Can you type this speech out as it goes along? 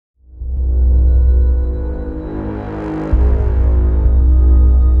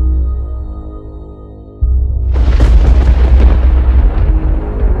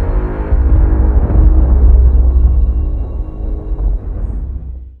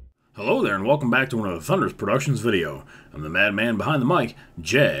Hello there and welcome back to one of the Thunder's Productions video. I'm the madman behind the mic,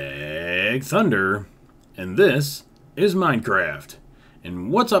 Jag Thunder, and this is Minecraft.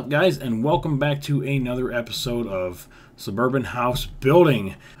 And what's up guys, and welcome back to another episode of Suburban House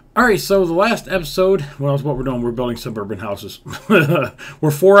Building. Alright, so the last episode, well, that's what we're doing, we're building suburban houses. We're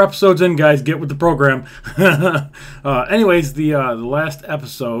 4 episodes in guys, get with the program. Anyways, the last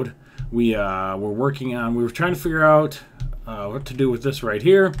episode we were working on, we were trying to figure out what to do with this right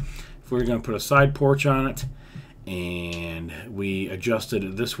here. If we were going to put a side porch on it, and we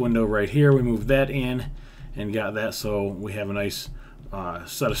adjusted this window right here. We moved that in and got that so we have a nice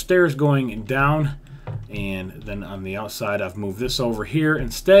set of stairs going down. And then on the outside, I've moved this over here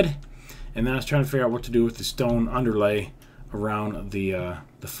instead. And then I was trying to figure out what to do with the stone underlay around the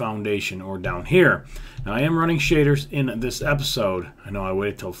foundation or down here. Now I am running shaders in this episode. I know I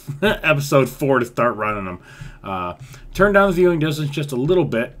waited till episode 4 to start running them. Turn down the viewing distance just a little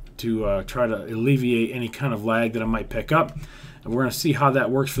bit to try to alleviate any kind of lag that I might pick up. And we're going to see how that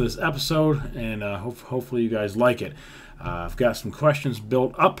works for this episode, and hopefully you guys like it. I've got some questions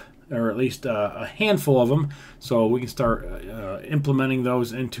built up, or at least a handful of them, so we can start implementing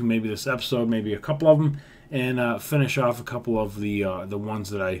those into maybe this episode, maybe a couple of them, and finish off a couple of the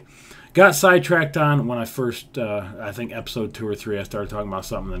ones that I got sidetracked on when I first, I think episode 2 or 3, I started talking about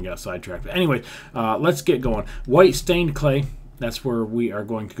something and then got sidetracked. But anyway, let's get going. White stained clay, that's where we are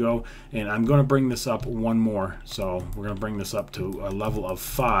going to go, and I'm going to bring this up one more. So we're going to bring this up to a level of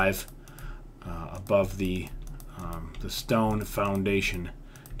 5 above the stone foundation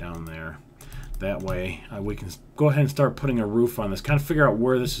down there. That way we can go ahead and start putting a roof on this, kind of figure out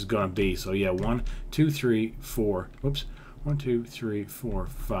where this is going to be. So yeah, 1 2 3 4, whoops, 1 2 3 4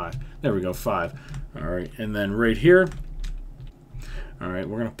 5, there we go, 5. All right, and then right here, all right,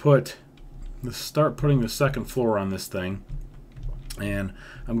 we're going to start putting the second floor on this thing, and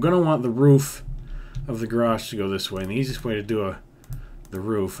I'm going to want the roof of the garage to go this way. And the easiest way to do the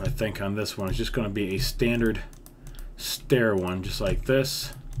roof, I think, on this one is just going to be a standard stair one, just like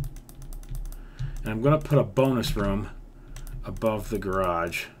this. And I'm going to put a bonus room above the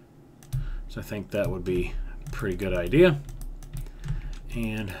garage. So I think that would be a pretty good idea.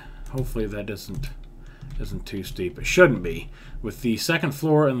 And hopefully that isn't too steep. It shouldn't be. With the second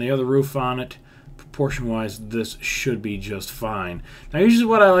floor and the other roof on it, proportion-wise, this should be just fine. Now usually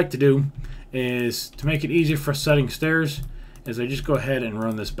what I like to do is, to make it easier for setting stairs, is I just go ahead and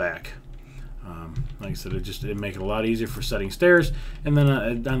run this back. Like I said, it'd make it a lot easier for setting stairs. And then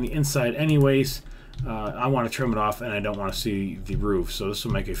on the inside anyways, I want to trim it off and I don't want to see the roof. So this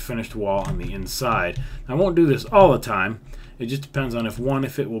will make a finished wall on the inside. Now, I won't do this all the time. It just depends on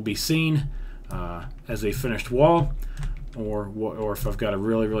if it will be seen as a finished wall, or if I've got a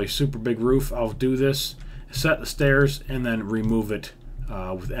really super big roof. I'll do this, set the stairs, and then remove it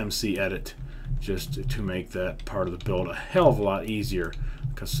with MC Edit, just to make that part of the build a hell of a lot easier.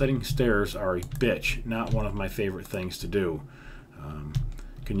 Because setting stairs are a bitch, not one of my favorite things to do.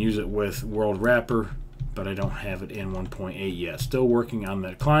 Can use it with World Wrapper, but I don't have it in 1.8 yet. Still working on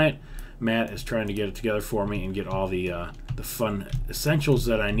that client. Matt is trying to get it together for me and get all the fun essentials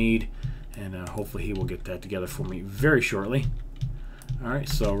that I need, and hopefully he will get that together for me very shortly. Alright,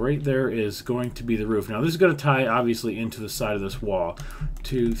 so right there is going to be the roof. Now this is going to tie obviously into the side of this wall.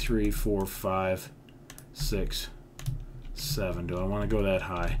 2 3 4 5 6 7. Do I want to go that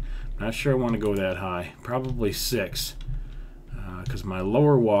high? Not sure I want to go that high. Probably 6, because my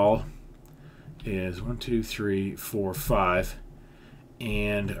lower wall is 1 2 3 4 5,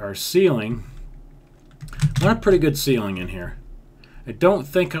 and our ceiling, I want a pretty good ceiling in here. I don't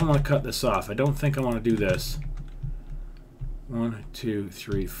think I want to cut this off. I don't think I want to do this 1 2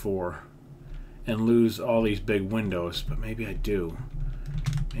 3 4 and lose all these big windows, but maybe I do.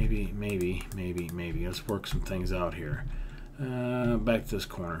 Maybe. Let's work some things out here. Back to this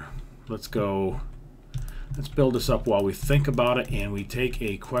corner. Let's build this up while we think about it, and we take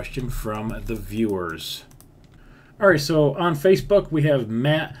a question from the viewers. Alright, so on Facebook we have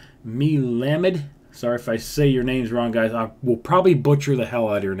Matt Melamed. Sorry if I say your names wrong, guys. I will probably butcher the hell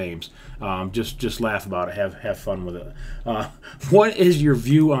out of your names. Just laugh about it. Have fun with it. What is your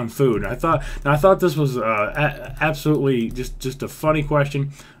view on food? I thought this was absolutely just a funny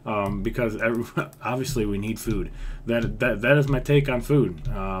question, because obviously we need food. That is my take on food.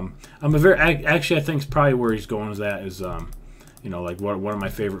 Actually, I think it's probably where he's going. Is you know, like what are my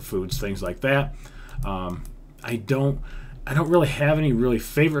favorite foods, things like that. I don't really have any really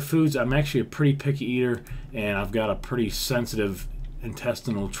favorite foods. I'm actually a pretty picky eater, and I've got a pretty sensitive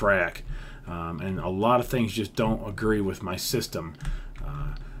intestinal tract, and a lot of things just don't agree with my system.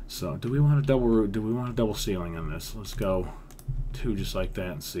 So do we want a double ceiling on this? Let's go 2 just like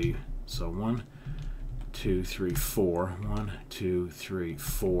that and see So 1, 2, 3, 4. 1, 2, 3,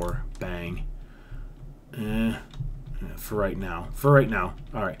 4. Bang. For right now.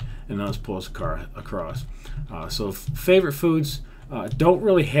 All right. And now let's pull this car across. So favorite foods. Don't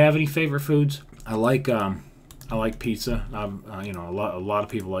really have any favorite foods. I like pizza. You know, a lot of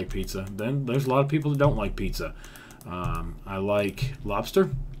people like pizza. Then there's a lot of people that don't like pizza. I like lobster.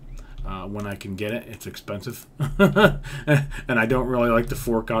 When I can get it, it's expensive, and I don't really like to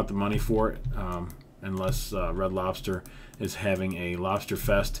fork out the money for it unless Red Lobster is having a lobster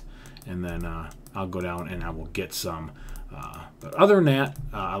fest, and then I'll go down and I will get some. But other than that,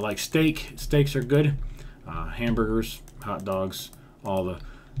 I like steak. Steaks are good. Hamburgers, hot dogs, all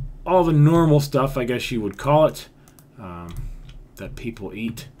the normal stuff, I guess you would call it, that people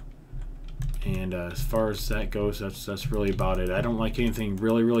eat. And as far as that goes, that's really about it. I don't like anything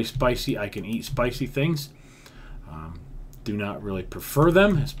really spicy. I can eat spicy things. Do not really prefer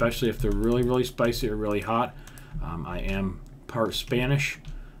them, especially if they're really spicy or really hot. I am part Spanish,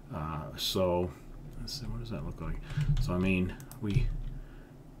 so let's see, what does that look like? So I mean, what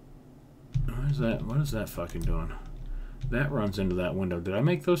is that fucking doing? That runs into that window. Did I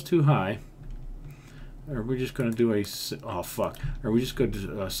make those too high? Or are we just going to do oh fuck, are we just going to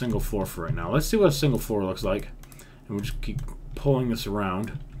do a single floor for right now? Let's see what a single floor looks like, and we'll just keep pulling this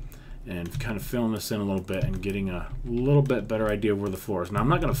around and kind of filling this in a little bit and getting a little bit better idea of where the floor is. Now I'm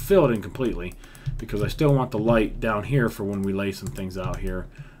not going to fill it in completely because I still want the light down here for when we lay some things out here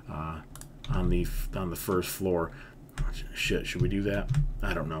on the first floor. Shit, should we do that?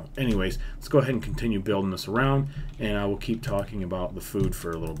 I don't know. Anyways, let's go ahead and continue building this around, and I will keep talking about the food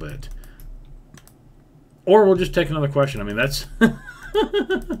for a little bit. Or we'll just take another question. I mean, that's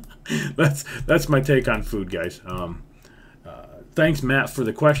that's my take on food, guys. Thanks, Matt, for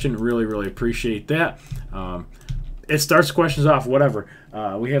the question. Really appreciate that. It starts questions off, whatever.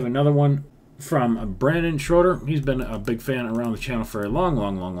 We have another one from Brandon Schroeder. He's been a big fan around the channel for a long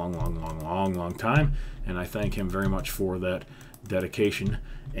time, and I thank him very much for that dedication.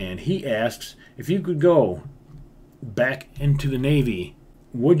 And he asks, if you could go back into the Navy,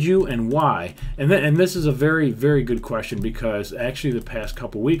 would you, and why? And this is a very good question, because actually the past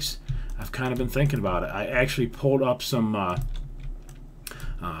couple weeks I've kind of been thinking about it. I actually pulled up some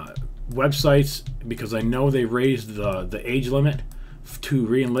websites, because I know they raised the age limit to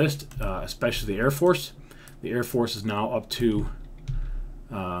re-enlist, especially the Air Force. The Air Force is now up to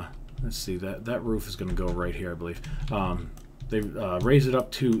let's see, that roof is going to go right here, I believe. They raised it up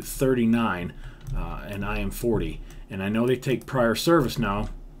to 39, and I am 40. And I know they take prior service now,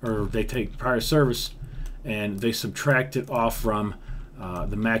 or they take prior service and they subtract it off from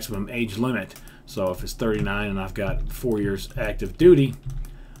the maximum age limit. So if it's 39 and I've got 4 years active duty,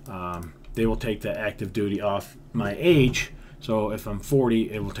 they will take that active duty off my age. So if I'm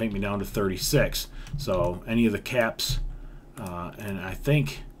 40, it will take me down to 36. So any of the caps, and I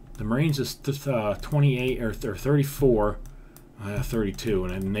think the Marines is 28 or 34, 32,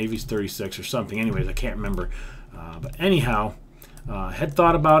 and the Navy's 36 or something. Anyways, I can't remember. But anyhow, had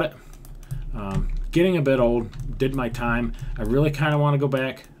thought about it. Getting a bit old, did my time. I really kind of want to go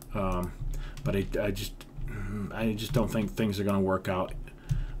back, but I just don't think things are going to work out.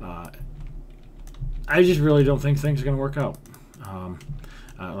 I just really don't think things are going to work out.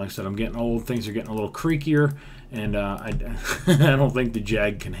 Like I said, I'm getting old. Things are getting a little creakier, and I don't think the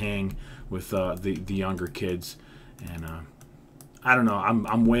Jag can hang with the younger kids. And I don't know.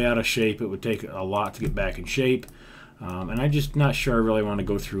 I'm way out of shape. It would take a lot to get back in shape. And I'm just not sure I really want to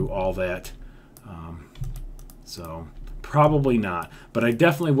go through all that. So probably not. But I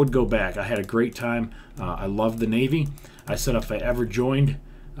definitely would go back. I had a great time. I loved the Navy. I said if I ever joined,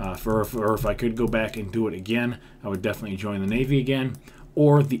 or if I could go back and do it again, I would definitely join the Navy again.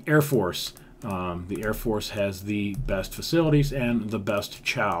 Or the Air Force. The Air Force has the best facilities and the best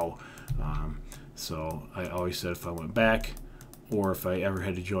chow. So I always said if I went back, or if I ever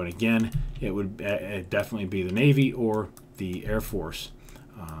had to join again, it would definitely be the Navy or the Air Force.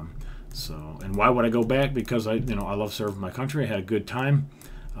 And why would I go back? Because I love serving my country. I had a good time,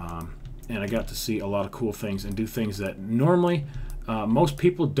 and I got to see a lot of cool things and do things that normally most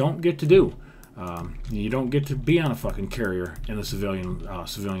people don't get to do. You don't get to be on a fucking carrier in the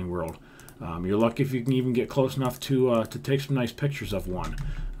civilian world. You're lucky if you can even get close enough to take some nice pictures of one.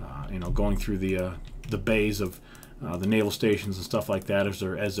 Going through the bays of the naval stations and stuff like that as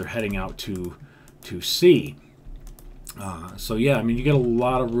they're heading out to sea. So yeah, I mean, you get a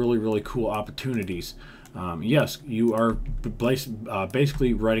lot of really cool opportunities. Yes, you are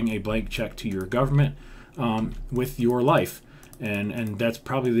basically writing a blank check to your government with your life, and that's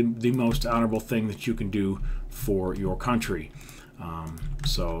probably the most honorable thing that you can do for your country.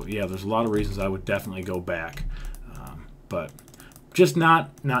 So yeah, there's a lot of reasons I would definitely go back, but just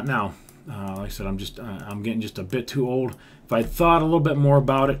not now. Like I said, I'm getting just a bit too old. If I thought a little bit more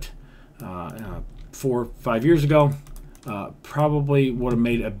about it 4 or 5 years ago, probably would have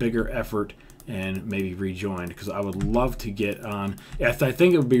made a bigger effort and maybe rejoined, because I would love to get on. I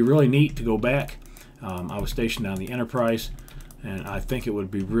think it would be really neat to go back. I was stationed on the Enterprise, and I think it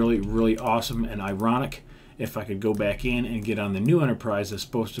would be really, really awesome and ironic if I could go back in and get on the new Enterprise that's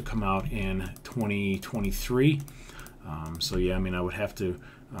supposed to come out in 2023. So yeah, I mean, I would have to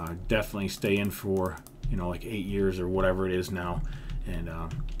definitely stay in for, you know, like 8 years or whatever it is now. And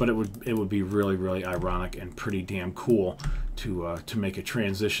but it would be really, really ironic and pretty damn cool to make a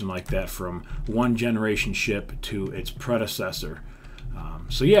transition like that from one generation ship to its predecessor.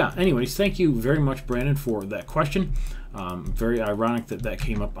 So yeah, anyways, thank you very much, Brandon, for that question. Very ironic that that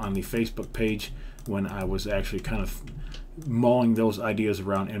came up on the Facebook page when I was actually kind of mulling those ideas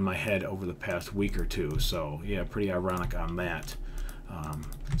around in my head over the past week or two. So yeah, pretty ironic on that.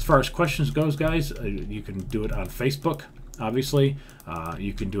 As far as questions goes, guys, you can do it on Facebook, obviously.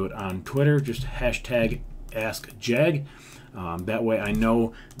 You can do it on Twitter, just hashtag AskJag. That way I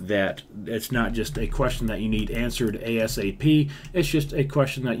know that it's not just a question that you need answered ASAP. It's just a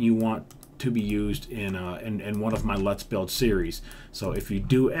question that you want to be used in one of my Let's Build series. So if you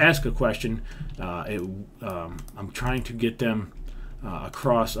do ask a question, I'm trying to get them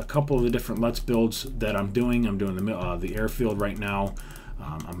across a couple of the different Let's Builds that I'm doing. I'm doing the airfield right now.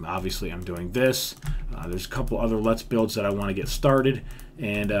 I'm doing this. There's a couple other Let's Builds that I want to get started,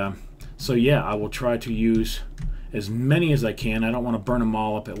 and so yeah, I will try to use as many as I can. I don't want to burn them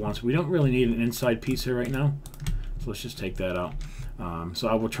all up at once. We don't really need an inside piece here right now, so let's just take that out. So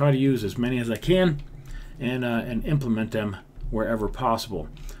I will try to use as many as I can and implement them wherever possible.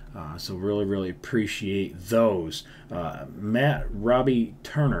 So really, really appreciate those. Matt Robbie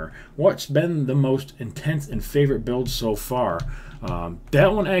Turner, what's been the most intense and favorite build so far?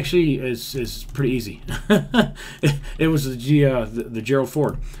 That one actually is pretty easy. It was the Gerald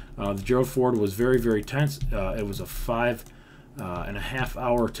Ford. The Gerald Ford was very, very tense. It was a 5.5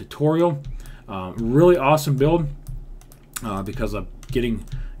 hour tutorial. Really awesome build because I'm getting,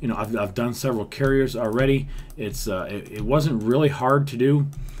 you know, I've done several carriers already. It wasn't really hard to do.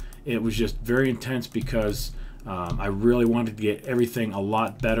 It was just very intense because I really wanted to get everything a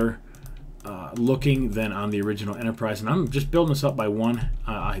lot better looking than on the original Enterprise. And I'm just building this up by one.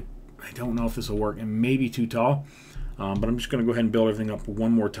 I don't know if this will work. It may be too tall, but I'm just going to go ahead and build everything up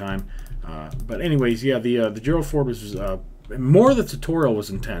one more time. But anyways, yeah, the Gerald Ford was more of the tutorial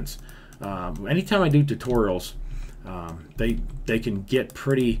was intense. Anytime I do tutorials, they can get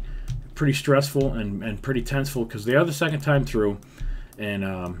pretty stressful and pretty tenseful because they are the second time through, and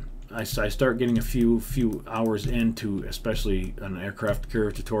I start getting a few hours into, especially an aircraft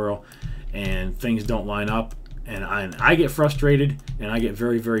carrier tutorial, and things don't line up, and I get frustrated and I get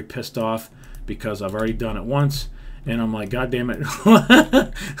very, very pissed off because I've already done it once, and I'm like, God damn it,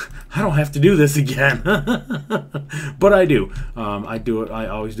 I don't have to do this again. But I do. I do it. I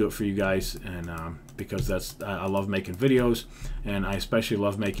always do it for you guys, and because I love making videos, and I especially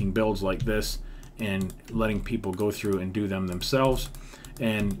love making builds like this and letting people go through and do them themselves,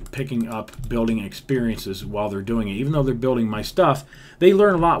 and picking up building experiences while they're doing it. Even though they're building my stuff, they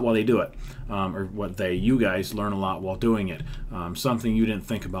learn a lot while they do it, you guys learn a lot while doing it. Something you didn't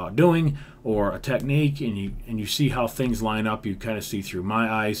think about doing, or a technique, and you see how things line up. You kind of see through my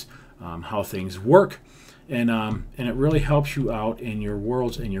eyes how things work, and it really helps you out in your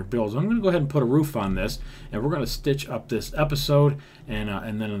worlds and your builds. I'm going to go ahead and put a roof on this, and we're going to stitch up this episode, and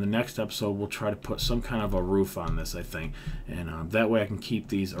then in the next episode we'll try to put some kind of a roof on this, I think, and that way I can keep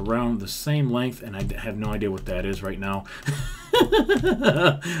these around the same length, and I have no idea what that is right now.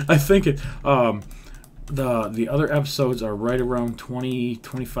 I think the other episodes are right around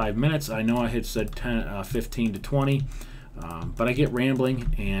 20-25 minutes. I know I had said 15 to 20, but I get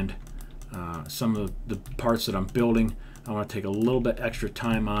rambling, and some of the parts that I'm building I want to take a little bit extra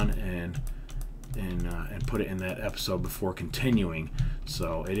time on and put it in that episode before continuing.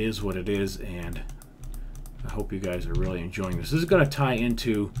 So it is what it is, and I hope you guys are really enjoying this. This is going to tie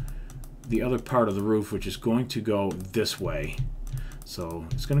into the other part of the roof, which is going to go this way. So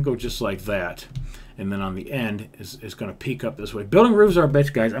it's going to go just like that, and then on the end is going to peak up this way. Building roofs are a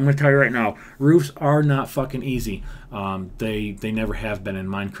bitch, guys. I'm going to tell you right now, roofs are not fucking easy. They never have been in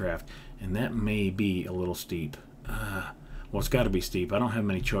Minecraft, and that may be a little steep. Well, it's got to be steep. I don't have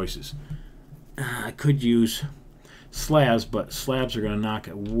many choices. I could use slabs, but slabs are going to knock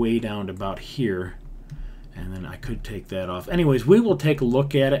it way down to about here, And then I could take that off. Anyways, we will take a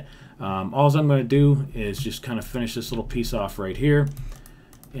look at it. All I'm going to do is just kind of finish this little piece off right here.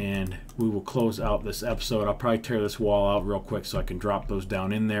 And we will close out this episode. I'll probably tear this wall out real quick so I can drop those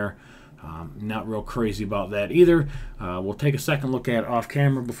down in there. Not real crazy about that either. We'll take a second look at it off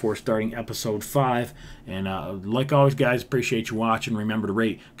camera before starting episode 5. And like always, guys, appreciate you watching. Remember to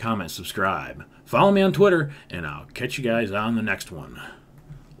rate, comment, subscribe. Follow me on Twitter, and I'll catch you guys on the next one.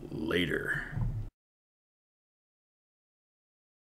 Later.